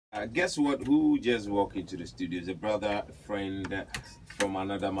Guess what? Who just walked into the studio? Is a brother, a friend from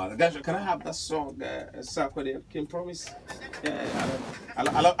another mother. Guys, can I have that song? Sarkodie, can you promise? Yeah,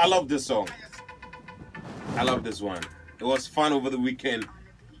 I love this song. I love this one. It was fun over the weekend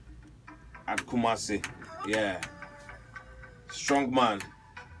at Kumasi. Yeah. Strong Man,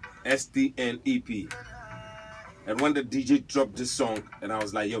 STNEP. And when the DJ dropped this song, and I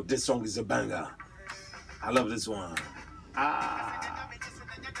was like, yo, this song is a banger. I love this one.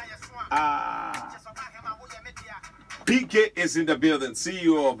 P-Kay is in the building.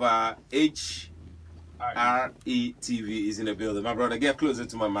 CEO of HRF TV is in the building. My brother, get closer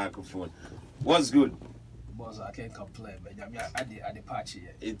to my microphone. What's good? Boss, I can't complain, but I did party.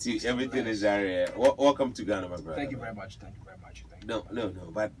 Everything is there. Welcome to Ghana, my brother. Thank you very much. Thank you very much. Thank you. No.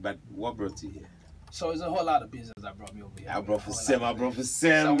 But what brought you here? So it's a whole lot of business that brought me over here. I brought for Sam. So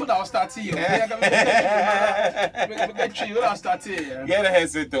what I'll start here. What I'll start here. Get a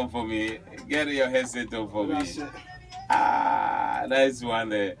headset on for me. Get your headset on for me. Nice one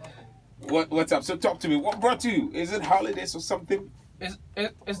there. What's up? So talk to me. What brought you? Is it holidays or something?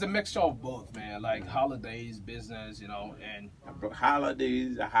 It's the mixture of both, man. Like holidays, business, you know, and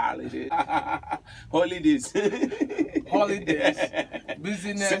holidays, holidays,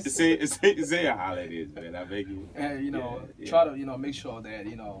 business. Say your holidays, man. I beg you. And try to make sure that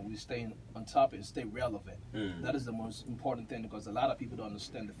we stay on top and stay relevant. That is the most important thing, because a lot of people don't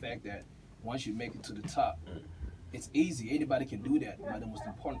understand the fact that once you make it to the top. It's easy. Anybody can do that. But the most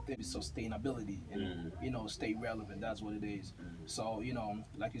important thing is sustainability and, stay relevant. That's what it is. So,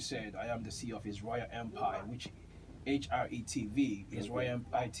 like you said, I am the CEO of His Royal Empire, which HRETV, His Royal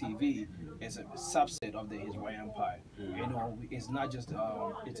Empire TV, is a subset of the His Royal Empire. It's not just,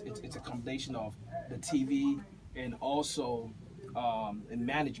 it's a combination of the TV and also a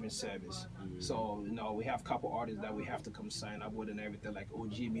management service. So we have a couple artists that we have to come sign up with and everything, like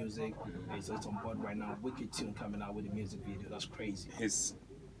OG Music. It's on board right now. Wicked Tune coming out with a music video. That's crazy. His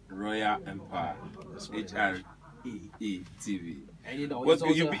Royal Empire, HRE TV. And it's also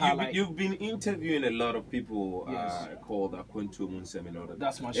you've been interviewing a lot of people called Akwentu Munsem and all that.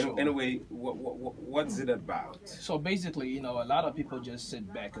 That's my show. Anyway, what's it about? So basically, a lot of people just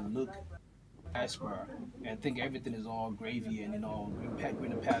sit back and look diaspora and think everything is all gravy and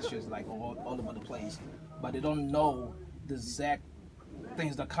green pastures like all over the place, but they don't know the exact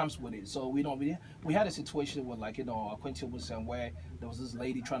things that comes with it. So we had a situation with Akwentu Munsem where there was this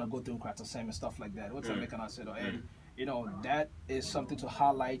lady trying to go through Krata Sam and stuff like that. What's that making? I said, that is something to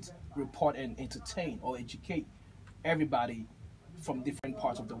highlight, report, and entertain or educate everybody from different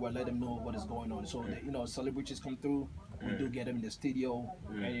parts of the world. Let them know what is going on. So that, celebrities come through. We do get them in the studio,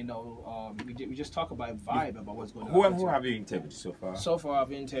 and we just talk about vibe about what's going on. Who have you interviewed so far? So far,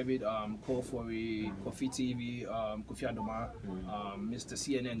 I've interviewed Kofi TV, Kofi Adoma, Mr.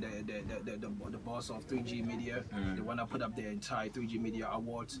 CNN, the boss of 3G Media, the one that put up the entire 3G Media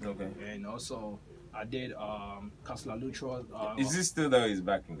Awards, and also I did Councilor Lutro. Is this still though? He's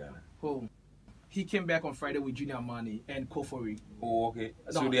back in Ghana? Who? He came back on Friday with Junior Amani and Kofi. Oh, okay.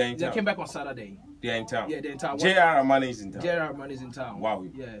 So they're in town. They came back on Saturday. They're in town. Yeah, they're in town. JR Amani is in town. JR Amani is in town. Wow.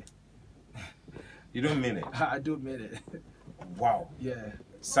 Yeah. You don't mean it? I do mean it. Wow. Yeah.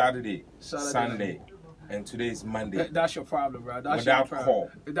 Saturday, Sunday, and today is Monday. That's your problem, bro. That's Without your problem.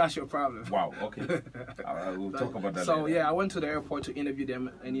 call. That's your problem. Wow. Okay. We'll talk about that. So later. yeah, I went to the airport to interview them,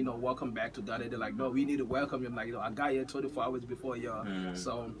 and welcome back to Ghana. They're like, no, we need to welcome you. I'm like, I got here 24 hours before y'all.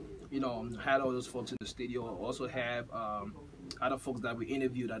 So had all those folks in the studio. Also have other folks that we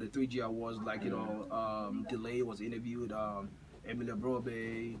interviewed at the 3G Awards, like Delay was interviewed, Emilia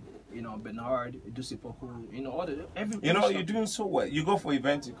Brobe, Bernard, Dusipoku, all the you're doing so well. You go for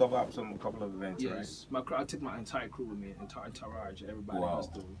events, you cover up a couple of events, yes, right? I took my entire crew with me, entire entourage, everybody.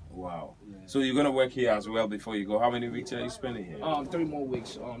 Wow. Yeah. So you're gonna work here as well before you go. How many weeks are you spending here? 3 more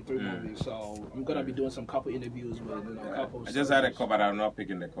weeks. 3 more weeks. So I'm gonna be doing some couple interviews with couple. I just had a call, but I'm not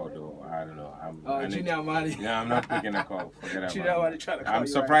picking the call though. I don't know. Junior Amani. Yeah, I'm not picking the call. Forget Junior Amani trying to call I'm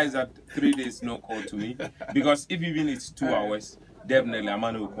surprised that 3 days no call to me, because if even it's 2 hours. Definitely,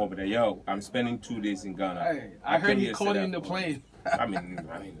 Amani will call me there. Yo, I'm spending 2 days in Ghana. Hey, I heard he called you in the plane. I mean.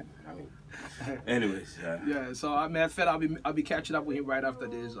 Anyways, yeah. So I felt I'll be catching up with him right after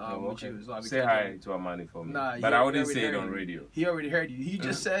this. With you. So say hi to Amani for me. Nah, but I wouldn't say it on radio. He already heard you. He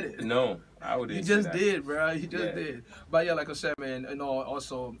just said it. No, I wouldn't. He just did, bro. He just did. But yeah, like I said, man.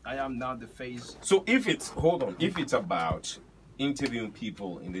 Also I am now the face. So if it's if it's about interviewing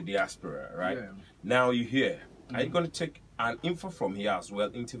people in the diaspora, right? Yeah. Now you hear Are you going to take an info from here as well,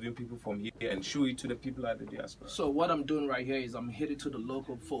 interviewing people from here and show it to the people at the diaspora? So what I'm doing right here is I'm headed to the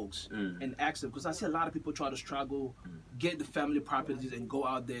local folks and ask them, because I see a lot of people try to struggle, get the family properties and go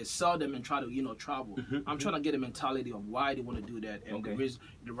out there, sell them and try to, you know, travel. I'm trying to get a mentality of why they want to do that and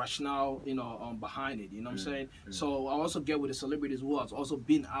the rationale, you know, behind it, you know what I'm saying? So I also get with the celebrities who have also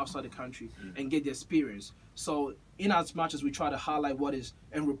been outside the country and get the experience. So in as much as we try to highlight what is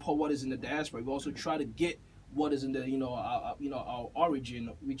and report what is in the diaspora, we also try to get what is in the, you know, our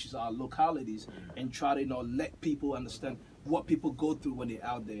origin, which is our localities, and try to, you know, let people understand what people go through when they're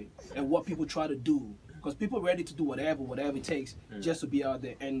out there and what people try to do, because people are ready to do whatever it takes just to be out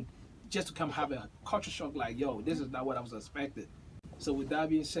there and just to come have a culture shock like, yo, this is not what I was expected. So with that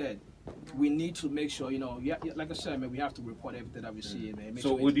being said, we need to make sure, you know, like I said, man, we have to report everything that we see, man.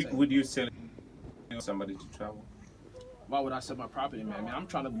 So would you sell somebody to travel? Why would I sell my property, man? I'm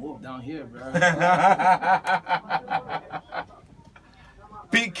trying to move down here, bro.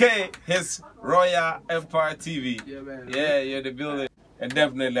 P-Kay, Hitz Royal Empire TV. Yeah, man. Yeah, the building. And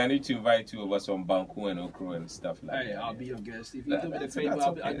definitely, I need to invite you over some Banku and Okro and stuff like that. Hey, I'll be your guest. If you do me the favor,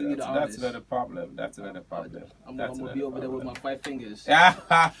 I'll do you the honors. That's not a problem. That's not a problem. I'm going to be over there with my 5 fingers.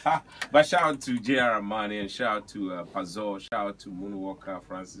 But shout out to J.R. Armani and shout out to Pazor, shout out to Moonwalker,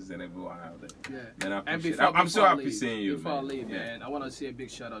 Francis, and everyone out there. Yeah. Man, I appreciate it. I'm so happy seeing you, Before I leave, man, I want to say a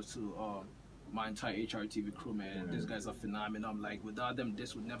big shout out to my entire HRTV crew, man. These guys are phenomenal. I'm like, without them,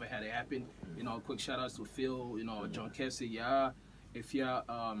 this would never have happened. You know, quick shout outs to Phil, you know, John Casey, if you're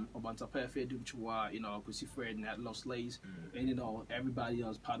you know, Kusi Fred and that Lost Lays, and you know, everybody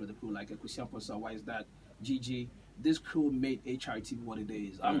else part of the crew, like Kusi Amposa, why is that GG? This crew made HRTV what it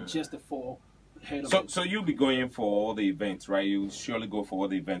is. I'm just the head of it. So you'll be going for all the events, right? You surely go for all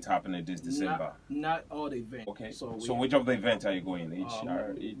the events happening this December. Not all the events. Okay. So which of the events are you going?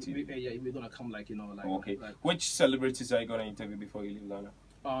 HRF? We're gonna come like, you know, like. Okay. Which celebrities are you gonna interview before you leave Ghana?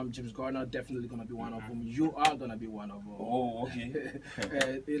 James Gardner definitely gonna be one of them. You are gonna be one of them. Oh, okay.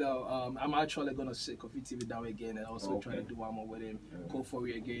 And, you know, I'm actually gonna sit Coffee TV down again and also try to do one more with him. Go for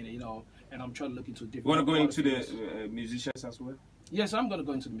it again, you know. And I'm trying to look into different. You wanna go into the musicians as well? Yes, I'm gonna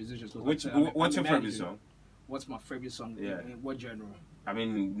go into the musicians. What's your favorite song? What's my favorite song? Yeah. In what genre? I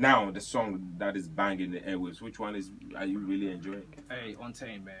mean, now the song that is banging the airwaves. Which one are you really enjoying? Hey,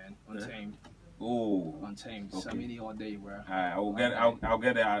 Untamed, man. Untamed. Oh, Untamed. Okay. Samini all day, bro. I'll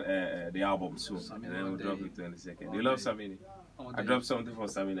get the album soon, and then we'll drop it in a second. You love Samini? I dropped something for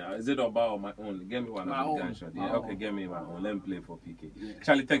Samina. Is it about my own? Get me one my of the own. gunshot. Yeah, okay, get me my own. Let me play for P-Kay. Yeah.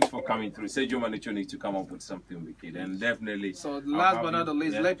 Charlie, thanks for coming through. Say Joe Manicho needs to come up with something wicked, and definitely. So last but not the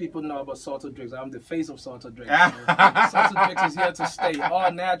least, let people know about Salter Drinks. I'm the face of Salter Drinks. Salter Drinks is here to stay.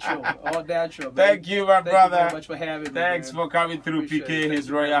 All natural, all natural. Baby. Thank you, my brother. Thank you very much for having me. Thanks for coming through, P-Kay, His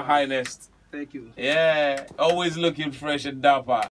Royal Highness. Thank you. Yeah, always looking fresh and dapper.